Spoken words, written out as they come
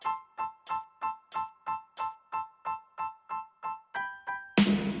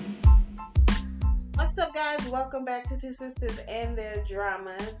welcome back to Two Sisters and Their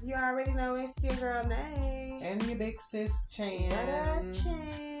Dramas. You already know it's your girl, Nay. And your big sis, Chan. What up,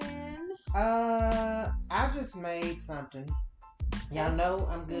 Chan? I just made something. Y'all know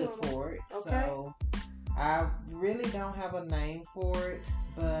I'm good for it. Okay. So, I really don't have a name for it,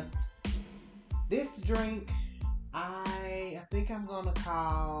 but this drink, I think I'm going to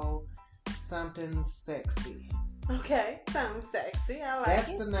call something sexy. Okay, something sexy. I like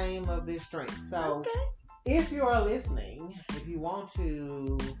That's it. the name of this drink. So, Okay. if you are listening, if you want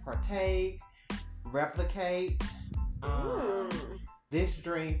to partake, replicate, this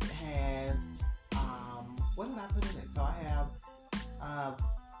drink has, what did I put in it? So I have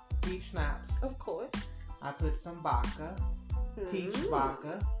peach schnapps. Of course. I put some vodka, peach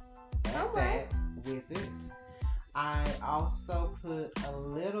vodka, add that with it. I also put a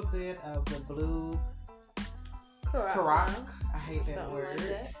little bit of the blue Karak. I hate that Something word. like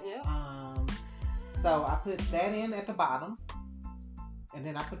that. Yep. So I put that in at the bottom, and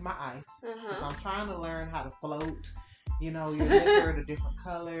then I put my ice. Uh-huh. I'm trying to learn how to float, your liquor to different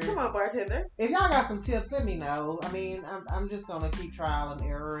colors. Come on, bartender. If y'all got some tips, let me know. I mean, I'm just gonna keep trial and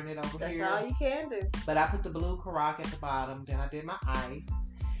error in it over here. That's all you can do. But I put the blue Karak at the bottom. Then I did my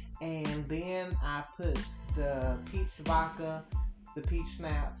ice, and then I put the peach vodka, the peach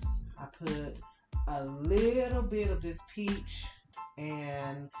schnapps. I put a little bit of this peach,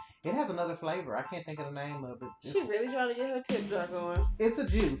 and it has another flavor. I can't think of the name of it. She really trying to get her tip jar going. It's a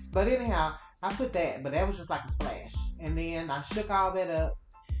juice. But anyhow, I put that, but that was just like a splash. And then I shook all that up,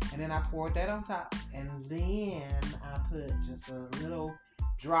 and then I poured that on top. And then I put just a little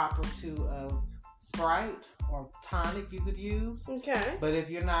drop or two of Sprite or tonic you could use. Okay. But if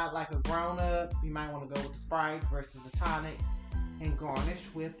you're not like a grown-up, you might want to go with the Sprite versus the tonic. And garnish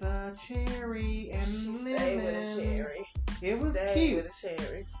with a cherry and lemon. Stay with a cherry. It was Stay cute. with a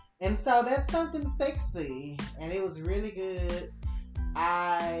cherry. And so that's something sexy. And it was really good.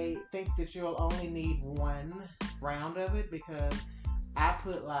 I think that you'll only need one round of it because I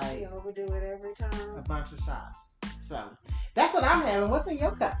put like You overdo it every time. a bunch of shots. So that's what I'm having. What's in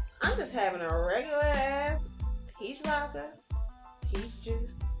your cup? I'm just having a regular ass peach vodka, peach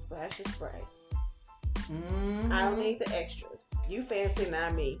juice, splash of Sprite. Mm-hmm. I don't need the extras. You fancy,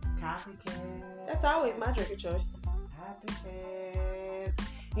 not me. Copycat. That's always my drink of choice. Copycat.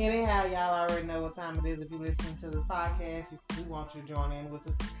 Anyhow, y'all already know what time it is. If you're listening to this podcast, we want you to join in with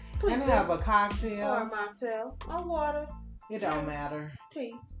us Please and do. have a cocktail. Or a mocktail. Or water. It don't matter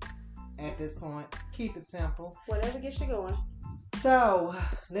Tea. at this point. Keep it simple. Whatever gets you going. So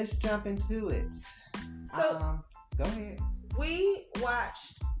let's jump into it. So go ahead. we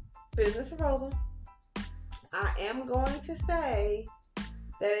watched Business Proposal. I am going to say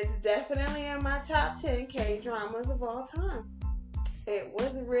that it's definitely in my top 10 K-dramas of all time. It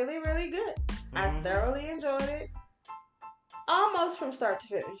was really, really good. I thoroughly enjoyed it. Almost from start to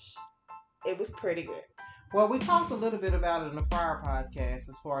finish. It was pretty good. Well, we talked a little bit about it in the prior podcast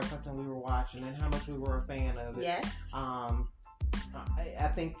as far as something we were watching and how much we were a fan of it. Yes. I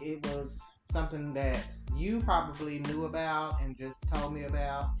think it was something that you probably knew about and just told me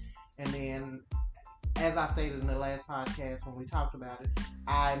about. And then, as I stated in the last podcast when we talked about it,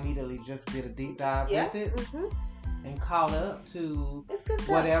 I immediately just did a deep dive with it and caught up to It's good stuff.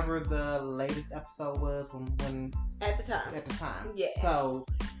 whatever the latest episode was when At the time. Yeah. So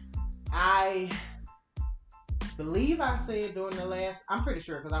I believe I said during the last, I'm pretty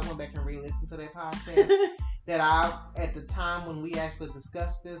sure because I went back and re-listened to that podcast, that at the time when we actually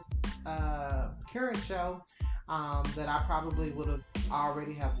discussed this current show, that I probably would have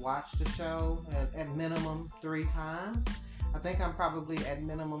already have watched the show at minimum 3 times. I think I'm probably at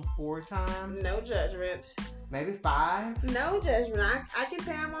minimum 4 times. No judgment. Maybe 5. No judgment. I can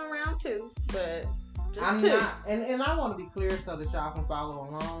say I'm on round 2, but just I'm 2. not, and I want to be clear so that y'all can follow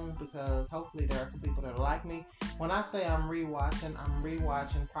along because hopefully there are some people that are like me. When I say I'm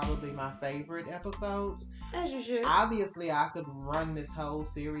rewatching probably my favorite episodes. As you should. Obviously, I could run this whole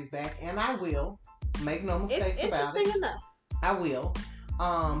series back, and I will. Make no mistakes It's about it. interesting enough. I will.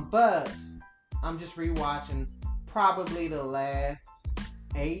 But I'm just rewatching probably the last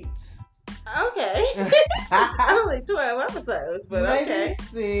 8. Okay. Only 12 episodes, but maybe okay.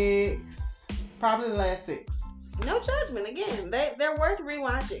 6. Probably the last 6. No judgment. Again, they're worth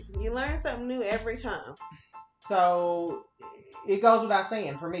rewatching. You learn something new every time. So it goes without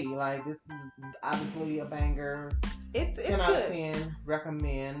saying for me. Like, this is obviously a banger. It's 10 out of good. 10.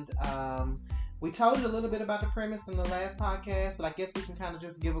 Recommend. We told you a little bit about the premise in the last podcast, but I guess we can kind of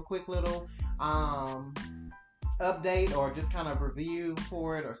just give a quick little update or just kind of review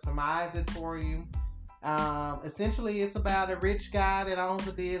for it or surmise it for you. Essentially, it's about a rich guy that owns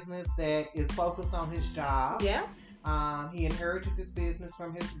a business that is focused on his job. Yeah. He inherited this business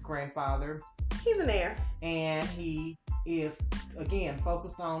from his grandfather. He's an heir. And he is, again,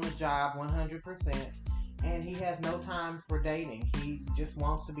 focused on the job 100%. And he has no time for dating. He just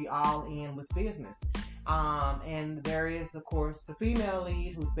wants to be all in with business. And there is, of course, the female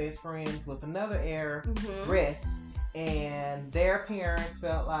lead who's best friends with another heir, Ress. And their parents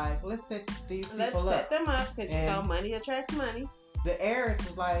felt like, let's set these people up. Let's set them up because you know money attracts money. The heiress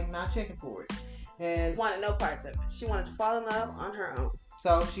was like, not checking for it. And wanted no parts of it. She wanted to fall in love on her own.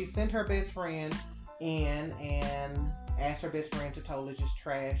 So she sent her best friend in and asked her best friend to totally just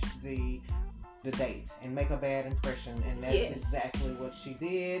trash the date and make a bad impression. And that's exactly what she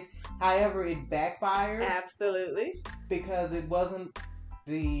did. However, it backfired. Absolutely. Because it wasn't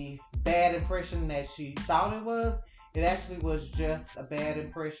the bad impression that she thought it was. It actually was just a bad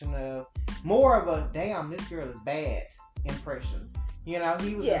impression of more of a, damn, this girl is bad impression. You know,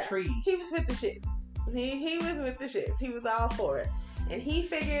 he was intrigued. He was with the shits. He was with the shits. He was all for it. And he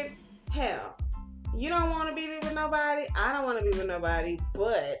figured, hell, you don't want to be with nobody. I don't want to be with nobody.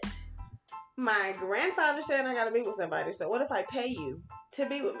 But my grandfather said I got to be with somebody. So what if I pay you to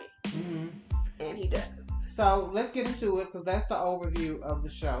be with me? Mm-hmm. And he does. So let's get into it because that's the overview of the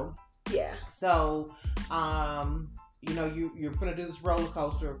show. Yeah. So, you know, you're going to do this roller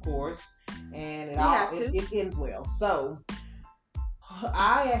coaster, of course. And it ends well. So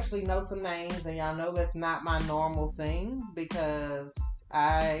I actually know some names, and y'all know that's not my normal thing because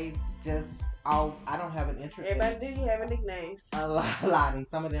I don't have an interest. Everybody do. You have nicknames. A lot, and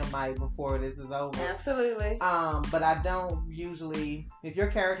some of them might before this is over. Absolutely. But I don't usually. If your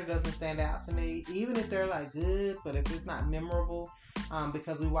character doesn't stand out to me, even if they're like good, but if it's not memorable,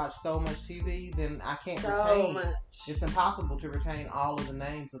 because we watch so much TV, then I can't retain. Much. It's impossible to retain all of the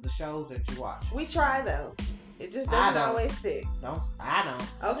names of the shows that you watch. We try though. It just doesn't always stick. I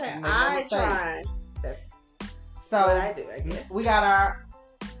don't. Okay, I tried. That's so what I do, I guess. We got our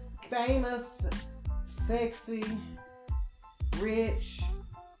famous, sexy, rich,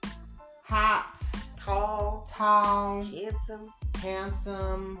 hot, tall,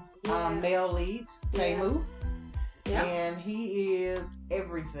 handsome male lead, Tamu. Yeah. And he is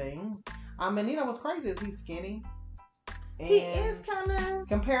everything. And you know what's crazy is he's skinny. And he is kind of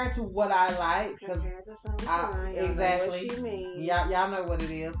compared to what I like, because exactly, know what means. Y'all know what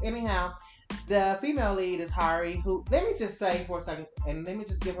it is. Anyhow, the female lead is Hari, who, let me just say for a second, and let me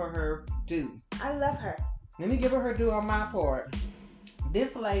just give her due. I love her. Let me give her due on my part.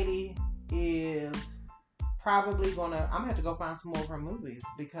 This lady is probably I'm gonna have to go find some more of her movies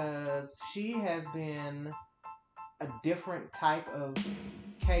because she has been a different type of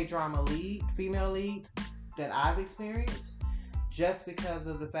K-drama lead, female lead, that I've experienced, just because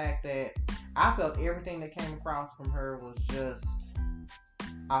of the fact that I felt everything that came across from her was just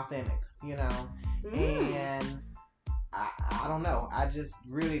authentic, you know. And I don't know, I just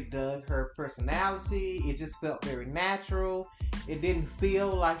really dug her personality. It just felt very natural. It didn't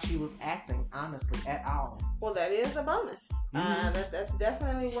feel like she was acting, honestly, at all. Well, that is a bonus. That's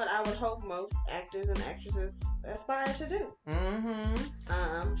definitely what I would hope most actors and actresses aspire to do.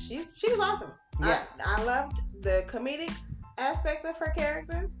 She was awesome. Yeah. I loved the comedic aspects of her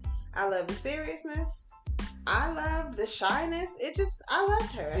character. I loved the seriousness. I loved the shyness. I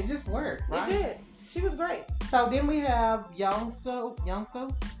loved her. It just worked, right? It did. She was great. So then we have Youngso.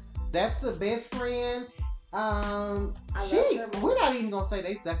 That's the best friend. We're not even gonna say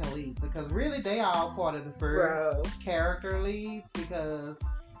they second leads because really they all part of the first character leads because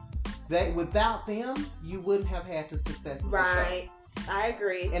without them you wouldn't have had the success of the show. I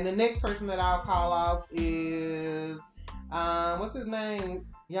agree. And the next person that I'll call off is what's his name?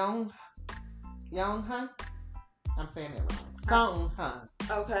 Young Han? I'm saying it wrong. Song Han.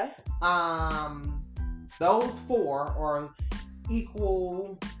 Okay. Those four are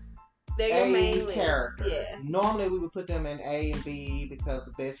equal. They're your main characters. Yeah. Normally we would put them in A and B because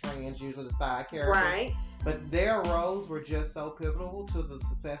the best friends usually the side characters. Right. But their roles were just so pivotal to the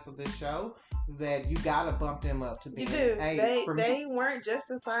success of this show that you gotta bump them up to be A. They weren't just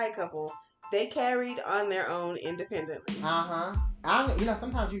a side couple. They carried on their own independently.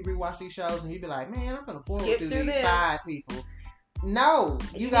 Sometimes you rewatch these shows and you be like, man, I'm gonna forward through these side people. No,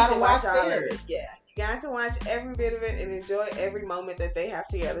 you gotta watch theirs. Yeah. You got to watch every bit of it and enjoy every moment that they have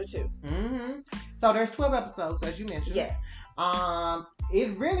together too. So there's 12 episodes, as you mentioned. Yes.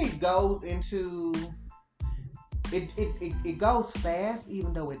 It really goes into it goes fast,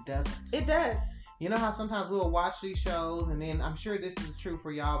 even though it doesn't. It does. You know how sometimes we'll watch these shows, and then I'm sure this is true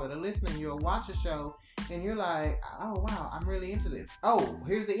for y'all that are listening. You'll watch a show, and you're like, "Oh wow, I'm really into this." Oh,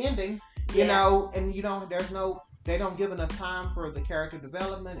 here's the ending. You know, and they don't give enough time for the character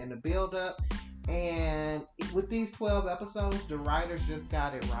development and the build up. And with these 12 episodes, the writers just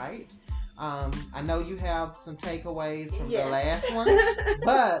got it right. I know you have some takeaways from the last one,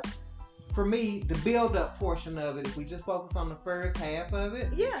 but for me, the build-up portion of it, if we just focus on the first half of it,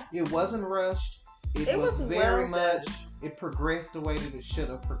 it wasn't rushed. It was very much. It progressed the way that it should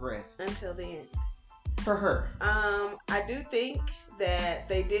have progressed until the end. For her, I do think that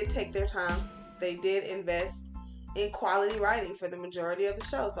they did take their time. They did invest in quality writing for the majority of the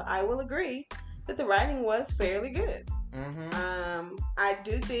show, so I will agree that the writing was fairly good. Mm-hmm. I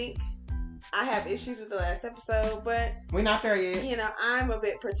do think I have issues with the last episode, but we're not there yet. You know, I'm a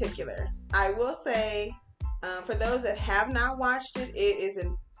bit particular. I will say, for those that have not watched it, it is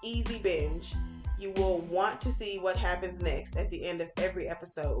an easy binge. You will want to see what happens next at the end of every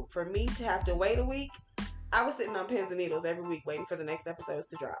episode. For me to have to wait a week, I was sitting on pins and needles every week waiting for the next episodes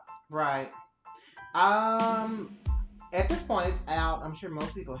to drop. Right. At this point, it's out. I'm sure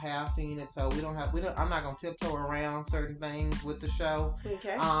most people have seen it, so I'm not gonna tiptoe around certain things with the show.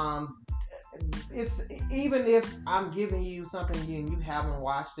 Okay. It's even if I'm giving you something and you haven't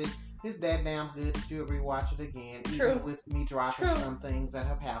watched it, it's that damn good that you'll rewatch it again. True. Even with me dropping some things that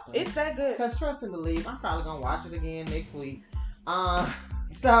have happened. It's that good. Because trust and believe, I'm probably gonna watch it again next week.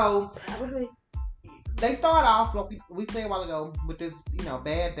 So probably. They start off like we said a while ago with this,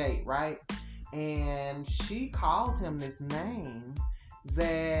 bad date, right? And she calls him this name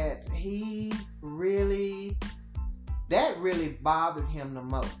that really bothered him the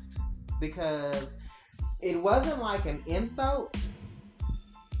most. Because it wasn't like an insult,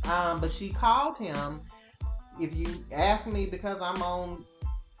 but she called him. If you ask me, because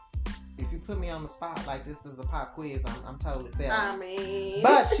if you put me on the spot like this is a pop quiz, I'm totally failing.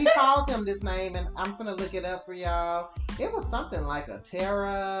 But she calls him this name, and I'm gonna look it up for y'all. It was something like a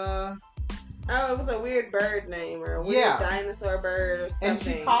Terra. Oh, it was a weird bird name or a weird dinosaur bird or something. And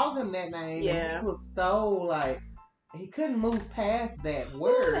she calls him that name. Yeah, and he was so like. He couldn't move past that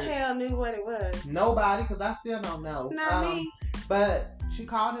word. Who the hell knew what it was? Nobody, because I still don't know. Not me. But she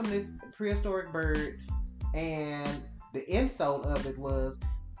called him this prehistoric bird, and the insult of it was,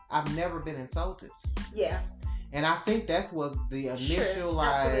 "I've never been insulted." Yeah. And I think that was the initial,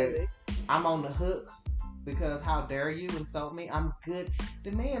 absolutely. I'm on the hook, because how dare you insult me? I'm good.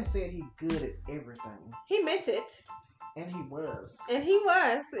 The man said he's good at everything. He meant it. And he was.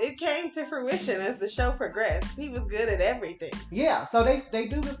 It came to fruition as the show progressed. He was good at everything. Yeah, so they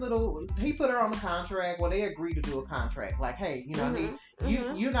do this little. He put her on the contract. Well, they agreed to do a contract. Like, hey,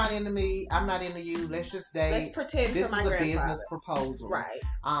 you're not into me. I'm not into you. Let's just date. Let's pretend this for my grandfather. This is a business proposal. Right.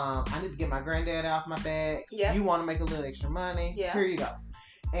 I need to get my granddad off my back. Yeah. You want to make a little extra money. Yeah. Here you go.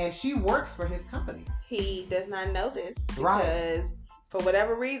 And she works for his company. He does not know this because. Right. For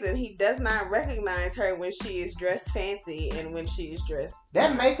whatever reason, he does not recognize her when she is dressed fancy and when she is dressed.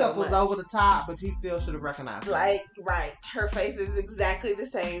 That makeup was over the top, but he still should have recognized her. Right. Her face is exactly the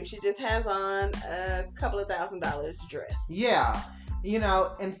same. She just has on a couple of $1,000 dress. Yeah.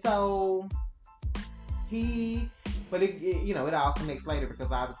 And so but it all connects later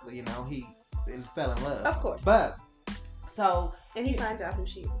because obviously, he fell in love. Of course. But, and he finds out who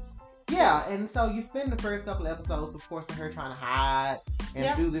she is. Yeah, and so you spend the first couple of episodes, of course, of her trying to hide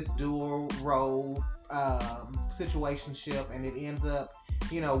and do this dual role situationship, and it ends up,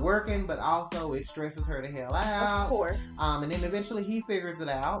 working, but also it stresses her the hell out. Of course. And then eventually he figures it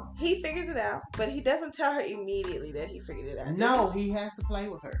out. But he doesn't tell her immediately that he figured it out. No, he has to play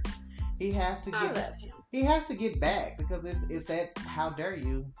with her. He has to get. I love him. He has to get back because it's that how dare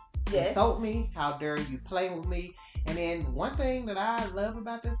you insult me? How dare you play with me? And then one thing that I love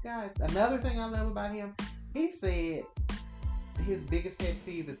about this guy, another thing I love about him, he said his biggest pet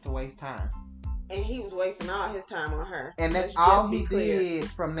peeve is to waste time. And he was wasting all his time on her. And that's all he did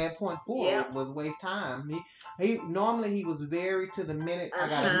from that point forward was waste time. He normally he was very to the minute. I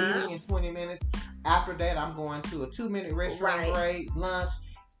got a meeting in 20 minutes. After that, I'm going to a 2-minute restaurant break, lunch.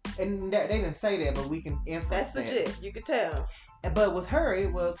 And they didn't say that, but we can inference that. That's the gist. You could tell. But with her,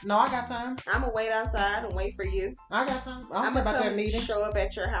 it was, no, I got time. I'm going to wait outside and wait for you. I got time. I don't care about that meeting. Show up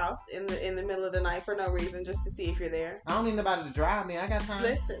at your house in the middle of the night for no reason, just to see if you're there. I don't need nobody to drive me. I got time.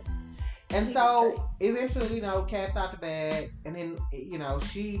 Listen. And so, eventually, cat's out the bag. And then,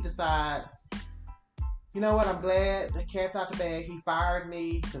 she decides, you know what, I'm glad the cat's out the bag. He fired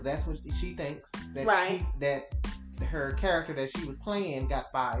me because that's what she thinks. That that her character that she was playing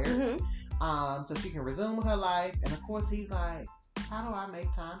got fired. Mm-hmm. So she can resume her life. And of course he's like, how do I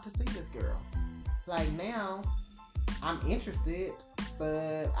make time to see this girl? Like, now I'm interested,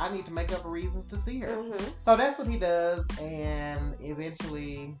 but I need to make up reasons to see her. Mm-hmm. So that's what he does, and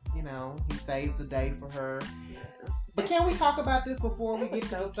eventually, you know, he saves the day for her. Yeah. But can we talk about this before we It get was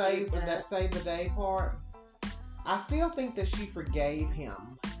to so the save cute, the day part? I still think that she forgave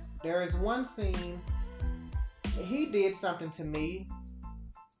him. There is one scene, he did something to me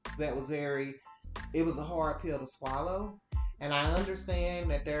that was it was a hard pill to swallow. And I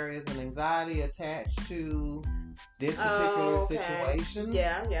understand that there is an anxiety attached to this particular situation.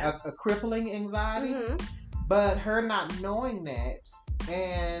 Yeah. A crippling anxiety. Mm-hmm. But her not knowing that,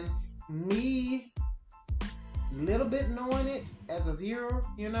 and me little bit knowing it as a viewer,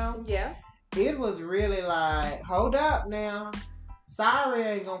 you know? Yeah. It was really like, hold up now. Sorry,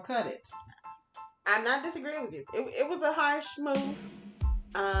 ain't gonna cut it. I'm not disagreeing with you. It was a harsh move.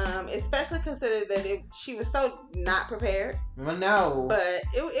 Especially considered that she was so not prepared. Well, no. But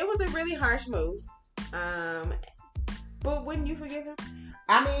it was a really harsh move. But wouldn't you forgive him?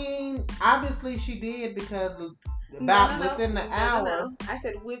 I mean, obviously she did, because within the hour. No. I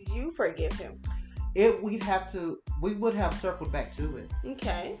said, would you forgive him? We would have circled back to it.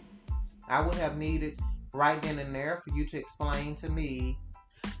 Okay. I would have needed right then and there for you to explain to me.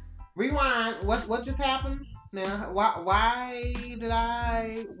 Rewind. What just happened? Now, why did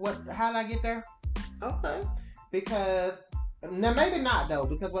how did I get there? Okay. Because, now maybe not though,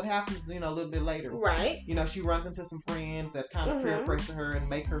 because what happens, you know, a little bit later. Right. You know, she runs into some friends that kind of peer pressure her and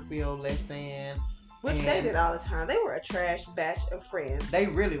make her feel less than. Which they did all the time. They were a trash batch of friends. They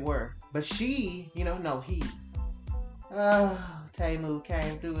really were. But he. Tamu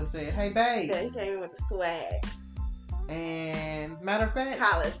came through and said, hey, babe. Yeah, he came in with the swag. And matter of fact,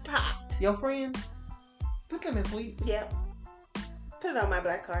 Collars popped. your friends, put them in sweets. Yep. Put it on my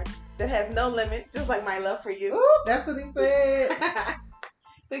black card. That has no limit, just like my love for you. Ooh, that's what he said.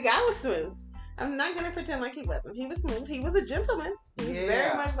 The guy was smooth. I'm not going to pretend like he wasn't. He was smooth. He was a gentleman. He was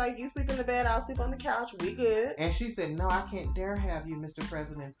very much like, you sleep in the bed, I'll sleep on the couch. We good. And she said, no, I can't dare have you, Mr.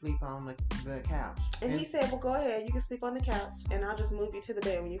 President, sleep on the couch. And he said, well, go ahead. You can sleep on the couch, and I'll just move you to the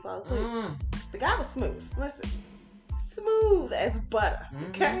bed when you fall asleep. The guy was smooth. Listen. Smooth as butter.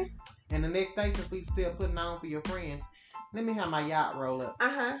 Okay? And the next day, since we still putting on for your friends, let me have my yacht roll up.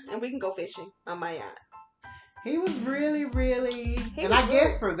 And we can go fishing on my yacht. He was really, really... I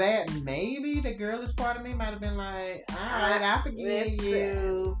guess for that, maybe the girlish part of me might have been like, all right, I forgive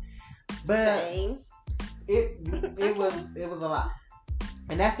you. But it was a lot.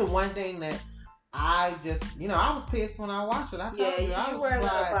 And that's the one thing that I just... I was pissed when I watched it. I told you. I was were a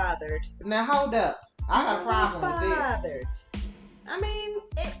little bothered. Now, hold up. I got a problem with this. I mean,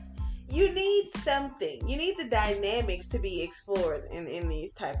 you need something. You need the dynamics to be explored in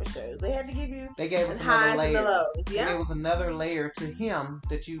these type of shows. They had to give you They gave us the another highs layer. and the lows. Yeah. There was another layer to him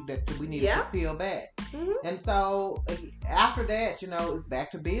that we needed to peel back. And so after that, it's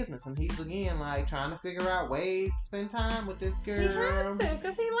back to business, and he's again like trying to figure out ways to spend time with this girl. He has to,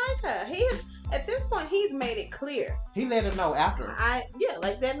 because he like her. At this point, he's made it clear. He let her know after.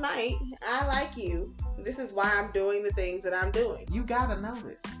 Like that night, I like you. This is why I'm doing the things that I'm doing. You gotta know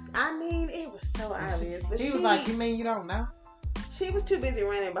this. I mean, it was so obvious. But he was like, you mean you don't know? She was too busy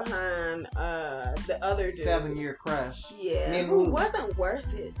running behind the other dude. 7-year crush. Yeah. Min who Woo. wasn't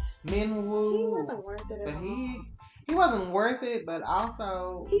worth it. Min Woo. He wasn't worth it at all. He wasn't worth it, but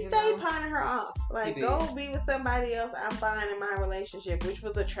also... He stayed pawning her off. Like, He go did. be with somebody else. I'm fine in my relationship, which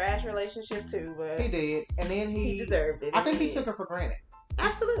was a trash relationship too, but... He did. And then he deserved it. I think he took her for granted.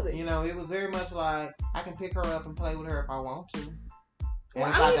 Absolutely. It was very much like, I can pick her up and play with her if I want to. Well,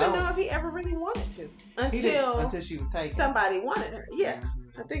 I don't even know if he ever really wanted to. Until she was taken. Somebody wanted her. Yeah.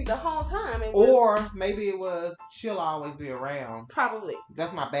 I think the whole time it was... Or maybe it was, she'll always be around. Probably.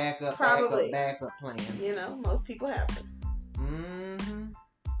 That's my backup plan. Most people have them. Mm-hmm.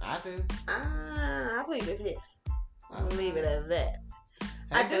 I do. I believe it his. I'll leave it at that.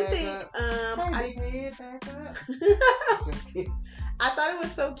 I do think... I thought it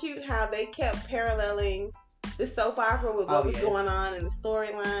was so cute how they kept paralleling the soap opera with what was going on in the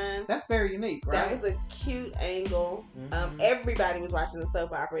storyline. That's very unique, right? That was a cute angle. Everybody was watching the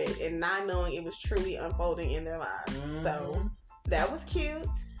soap opera and not knowing it was truly unfolding in their lives. So that was cute.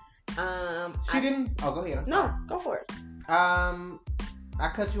 Didn't. Oh, go ahead. No, go for it. I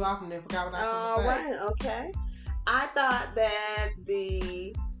cut you off and then forgot what I was going to say. Right. Okay. I thought that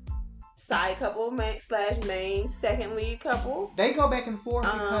the side couple / main second lead couple, they go back and forth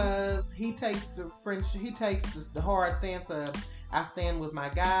because he takes the hard stance of, I stand with my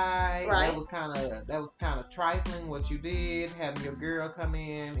guy. Right. That was kind of trifling what you did, having your girl come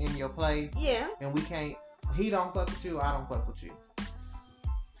in your place. Yeah. And he don't fuck with you, I don't fuck with you.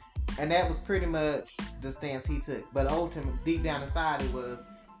 And that was pretty much the stance he took. But ultimately, deep down inside, it was,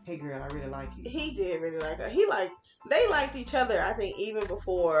 hey girl, I really like you. He did really like her. They liked each other, I think, even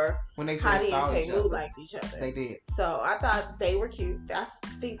before When they Hottie and each Tamu other, liked each other. They did. So I thought they were cute. I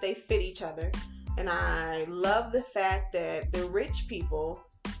think they fit each other. And I love the fact that the rich people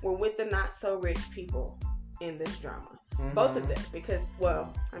were with the not so rich people in this drama. Mm-hmm. Both of them. Because,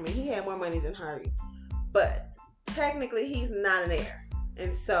 well, I mean, he had more money than Harvey. But technically, he's not an heir.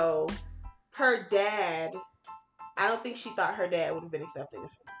 And so her dad, I don't think she thought her dad would have been accepting of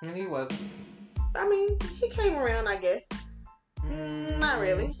him. And he wasn't. I mean, he came around, I guess. Not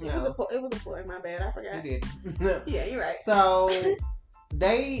really. No. It was a ploy. My bad. I forgot. He did. Yeah, you're right. So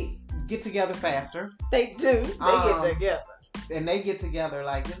they get together faster. They do. They get together. And they get together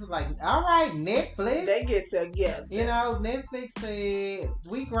like, this is like, all right, Netflix. They get together. You know, Netflix said,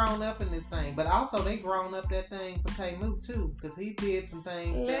 we grown up in this thing. But also, they grown up that thing for Tamu, too. Because he did some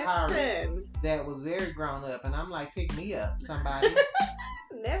things that was very grown up. And I'm like, pick me up, somebody.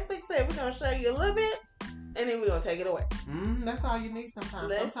 Netflix said, we're going to show you a little bit. And then we're going to take it away. That's all you need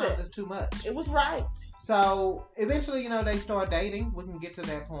sometimes. Sometimes it's too much. It was right. So, eventually, they start dating. We can get to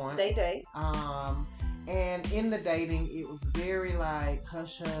that point. They date. And in the dating, it was very like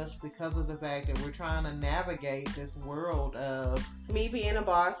hush-hush because of the fact that we're trying to navigate this world of me being a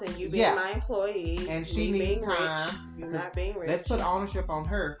boss and you being my employee. And she needs time. Rich, you're not being rich. Let's put ownership on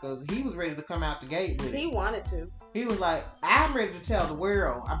her because he was ready to come out the gate with it. He wanted to. He was like, I'm ready to tell the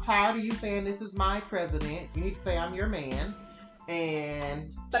world. I'm tired of you saying this is my president. You need to say I'm your man.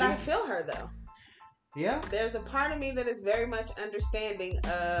 But I feel her though. Yeah. There's a part of me that is very much understanding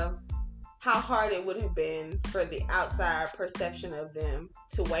of how hard it would have been for the outside perception of them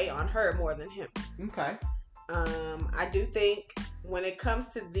to weigh on her more than him. Okay. I do think when it comes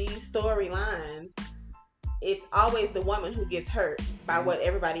to these storylines, it's always the woman who gets hurt by what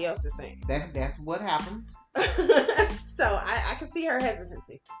everybody else is saying. That's what happened. So I can see her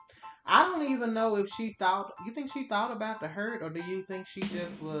hesitancy. I don't even know if she thought. You think she thought about the hurt, or do you think she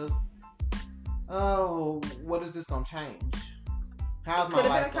just was, oh, what is this gonna change? How's my life?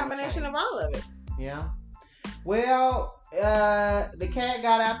 Could have been a combination of all of it. Yeah. Well, the cat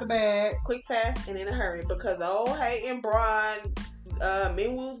got out the bag quick, fast, and in a hurry because old hating broad,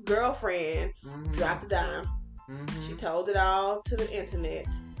 Minwoo's girlfriend dropped a dime. Mm-hmm. She told it all to the internet,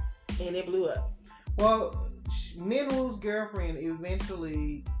 and it blew up. Well, Minwoo's girlfriend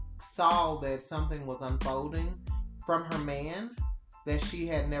eventually saw that something was unfolding from her man that she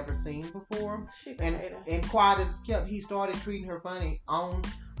had never seen before. And quiet as kept, he started treating her funny on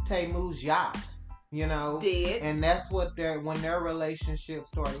Tamu's yacht, Did. And that's when their relationship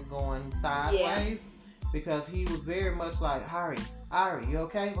started going sideways. Because he was very much like, Harry, you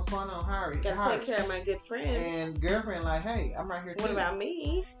okay? What's going on, Harry? Gotta take care of my good friend. And girlfriend like, hey, I'm right here too. What about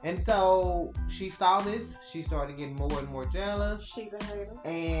me? And so she saw this. She started getting more and more jealous. She's a hater.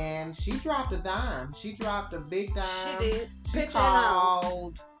 And she dropped a dime. She dropped a big dime. She did. She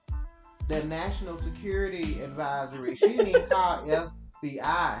called the National Security Advisory. She didn't even call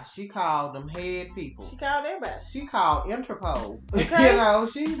FBI. She called them head people. She called everybody. She called Interpol. Okay.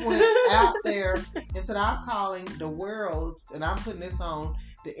 She went out there and said, I'm calling the world, and I'm putting this on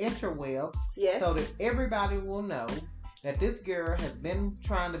the interwebs so that everybody will know that this girl has been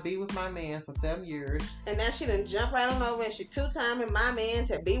trying to be with my man for 7 years. And now she done jump right on over and she two-timing my man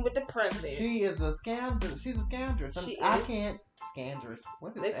to be with the president. She is a scoundrel. She's a scoundrel. I can't. Scoundrels.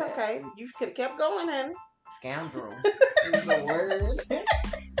 What is that? It's okay. You could have kept going, honey. Scoundrel is the word.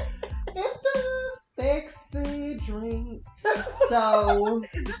 It's the sexy drink. So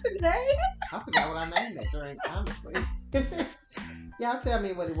is that the name? I forgot what I named that drink, honestly. Y'all tell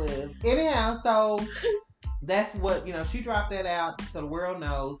me what it was. Anyhow, so that's what, she dropped that out so the world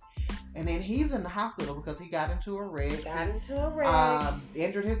knows. And then he's in the hospital because he got into a wreck.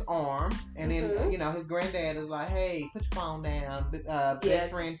 Injured his arm. And then, his granddad is like, hey, put your phone down.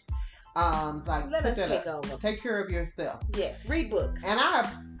 Best friend. It's like, let us take over. Take care of yourself. Yes, read books. And I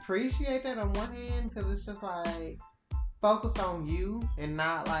appreciate that on one hand because it's just like, focus on you and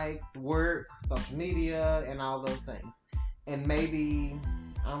not like work, social media, and all those things. And maybe,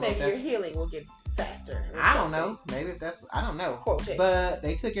 I don't know. Maybe your healing will get faster. I don't know. Maybe I don't know. Quotation. But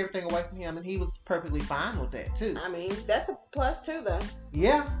they took everything away from him and he was perfectly fine with that too. I mean, that's a plus too though.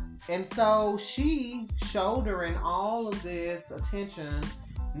 Yeah. And so she shouldering all of this attention.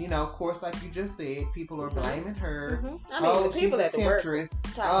 Of course, like you just said, people are blaming her. I mean, the people at the work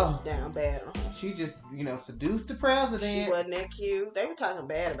talking down bad on her. She just, seduced the president. She wasn't that cute. They were talking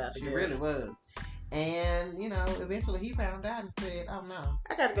bad about the girl. She really was. And, eventually he found out and said, oh no.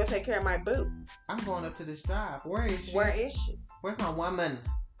 I got to go take care of my boo. I'm going up to this job. Where is she? Where is she? Where's my woman?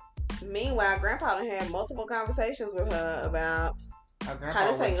 Meanwhile, Grandpa done had multiple conversations with her about Her grandpa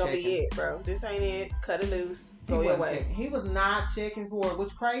how this ain't wasn't gonna be checking. it, bro. This ain't it. Cut it loose. He Go your wasn't way. checking. He was not checking for it,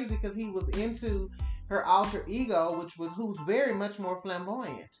 which crazy because he was into her alter ego, who's very much more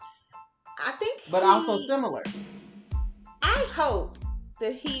flamboyant, I think, but also similar. I hope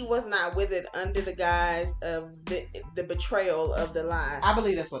that he was not with it under the guise of the betrayal of the lie. I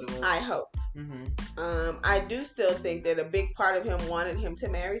believe that's what it was. I hope. Mm-hmm. I do still think that a big part of him wanted him to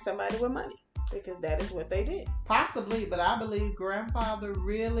marry somebody with money because that is what they did. Possibly, but I believe grandfather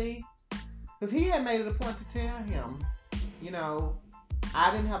really, because he had made it a point to tell him, I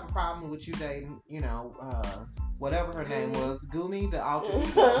didn't have a problem with you dating, whatever her name was, Gumi, the alter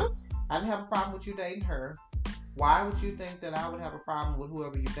ego. I didn't have a problem with you dating her. Why would you think that I would have a problem with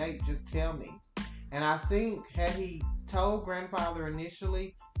whoever you date? Just tell me. And I think had he told grandfather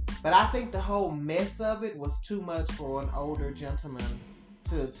initially, but I think the whole mess of it was too much for an older gentleman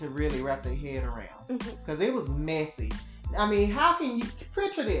to really wrap their head around. Because it was messy. I mean, how can you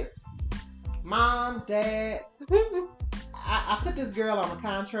picture this? Mom, Dad, I put this girl on a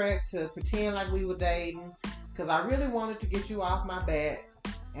contract to pretend like we were dating because I really wanted to get you off my back.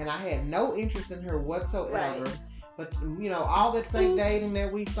 And I had no interest in her whatsoever. Right. But all that fake dating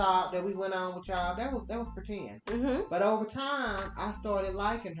that we saw, that we went on with y'all, that was pretend. Mm-hmm. But over time, I started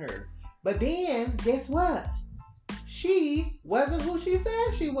liking her. But then, guess what? She wasn't who she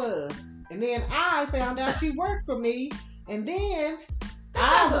said she was. And then I found out she worked for me. And then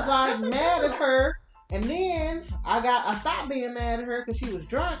I was like mad at her. And then I stopped being mad at her because she was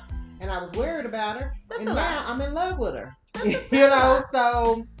drunk and I was worried about her. And now I'm in love with her.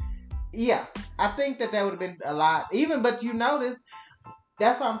 So yeah, I think that would have been a lot. But you notice,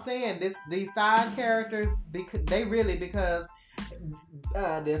 that's what I'm saying. These side characters, because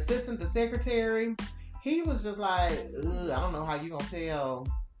the assistant, the secretary, he was just like, I don't know how you gonna tell.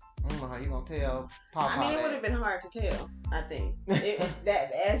 Papa. I mean, it would have been hard to tell. I think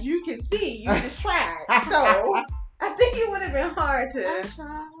that, as you can see, you just tried. So I think it would have been hard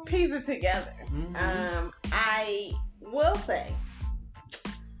to piece it together. Mm-hmm. I will say,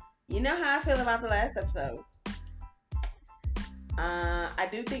 you know how I feel about the last episode. I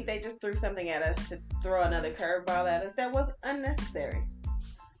do think they just threw something at us to throw another curveball at us that was unnecessary.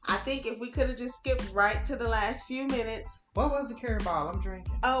 I think if we could have just skipped right to the last few minutes. What was the curveball? I'm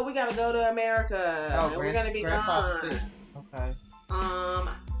drinking. Oh, we gotta go to America. Oh, we're gonna be gone. Sick. Okay.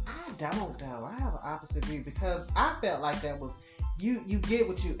 I don't though. I have an opposite view because I felt like that was you get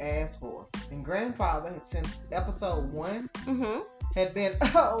what you asked for. And grandfather, since episode 1, had been,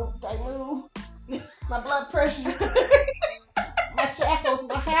 Daimu, my blood pressure, my shackles,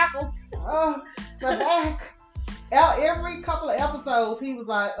 my hackles, my back. Every couple of episodes, he was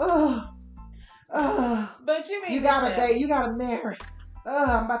like, but you mean you gotta date, you gotta marry.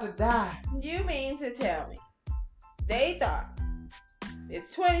 I'm about to die. You mean to tell me they thought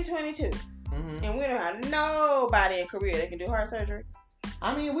it's 2022 and we don't have nobody in Korea that can do heart surgery?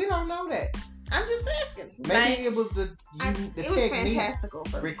 I mean, we don't know that. I'm just asking. Maybe it was the technique fantastical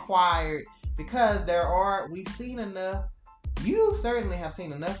required because we've seen enough. You certainly have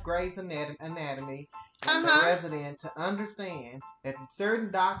seen enough Grey's Anatomy as a resident to understand that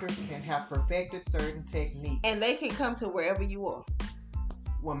certain doctors can have perfected certain techniques. And they can come to wherever you are.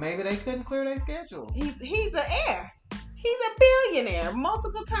 Well, maybe they couldn't clear their schedule. He's an heir. He's a billionaire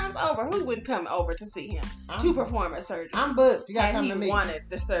multiple times over. Who wouldn't come over to see him to perform a surgery? I'm booked. You gotta come to me. And he wanted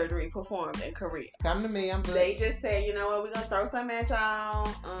the surgery performed in Korea. Come to me. I'm booked. They just said, you know what, we're gonna throw something at y'all.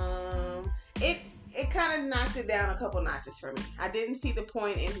 It kind of knocked it down a couple notches for me. I didn't see the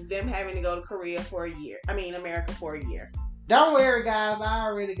point in them having to go to America for a year. Don't worry, guys. I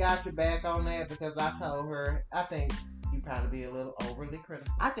already got your back on that because I told her I think you probably be a little overly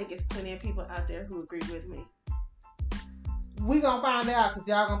critical. I think it's plenty of people out there who agree with me. We gonna find out because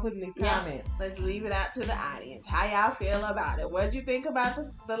y'all gonna put in these comments. Let's leave it out to the audience. How y'all feel about it? What'd you think about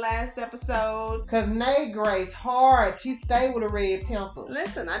the last episode? Because Nay Grace hard. She stayed with a red pencil.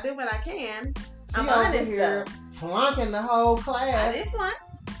 Listen, I do what I can. I'm honest here flunking the whole class. I didn't flunk.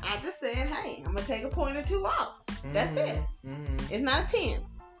 I just said, hey, I'm gonna take a point or two off. That's it. Mm-hmm. It's not a 10.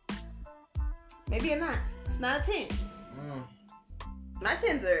 Maybe a 9. It's not a 10. My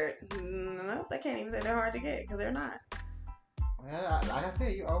 10s are no. I can't even say they're hard to get because they're not. Well, like I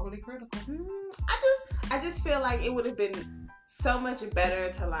said, you're overly critical. I just feel like it would have been so much better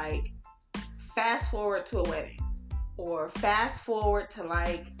to like fast forward to a wedding or fast forward to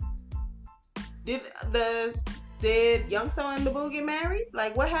like did Young So and Dabu get married?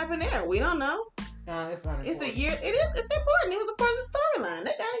 Like what happened there? We don't know. No, it's not important. It's a year. It's important. It was a part of the storyline.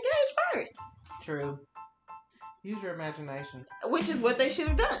 They got engaged first. True. Use your imagination. Which is what they should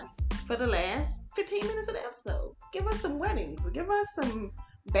have done for the last 15 minutes of the episode. Give us some weddings. Give us some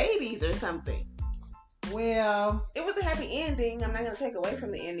babies or something. Well, it was a happy ending. I'm not going to take away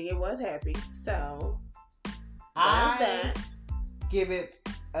from the ending. It was happy. So, I give it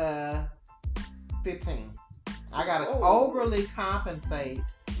 15. I got to overly compensate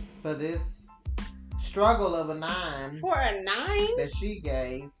for this struggle of a 9. For a 9? That she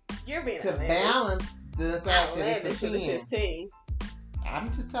gave. You're being to balance the fact that it's a 15.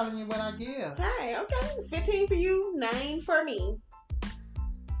 I'm just telling you what I give. Okay. 15 for you, 9 for me.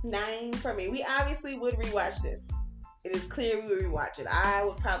 9 for me. We obviously would rewatch this. It is clear we would rewatch it. I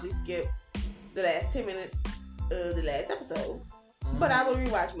would probably skip the last 10 minutes of the last episode. But I would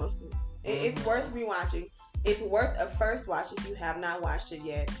rewatch most of it. It's worth rewatching. It's worth a first watch if you have not watched it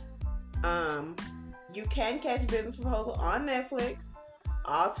yet. You can catch Business Proposal on Netflix.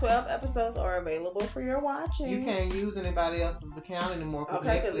 All 12 episodes are available for your watching. You can't use anybody else's account anymore because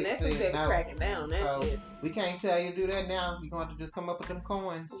Netflix said no. cracking down. That's it. We can't tell you to do that now. You're going to just come up with them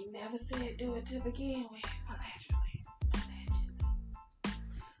coins. We never said do it to begin with. Allegedly.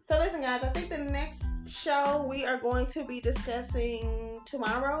 So listen, guys. I think the next show we are going to be discussing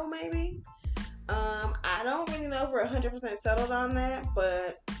tomorrow, maybe. I don't really know if we're 100% settled on that,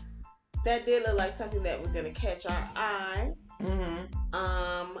 but that did look like something that was going to catch our eye.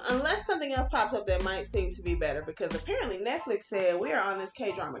 Unless something else pops up that might seem to be better, because apparently Netflix said we are on this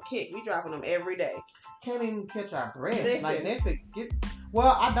K-drama kick. We dropping them every day. Can't even catch our breath. Listen. Like Netflix.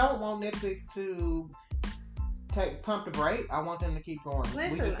 Well, I don't want Netflix to pump the brake. I want them to keep going.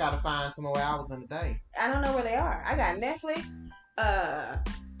 Listen, we just got to find some more hours in the day. I don't know where they are. I got Netflix,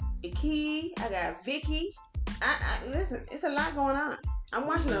 Iki, I got Vicky. Listen, it's a lot going on. I'm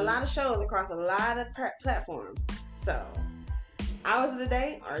watching a lot of shows across a lot of platforms. So, hours of the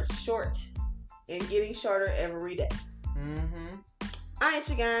day are short and getting shorter every day. Alright,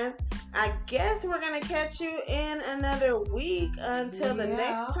 you guys. I guess we're going to catch you in another week. Until the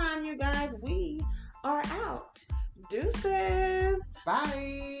next time, you guys, we are out. Deuces.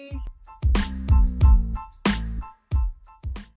 Bye.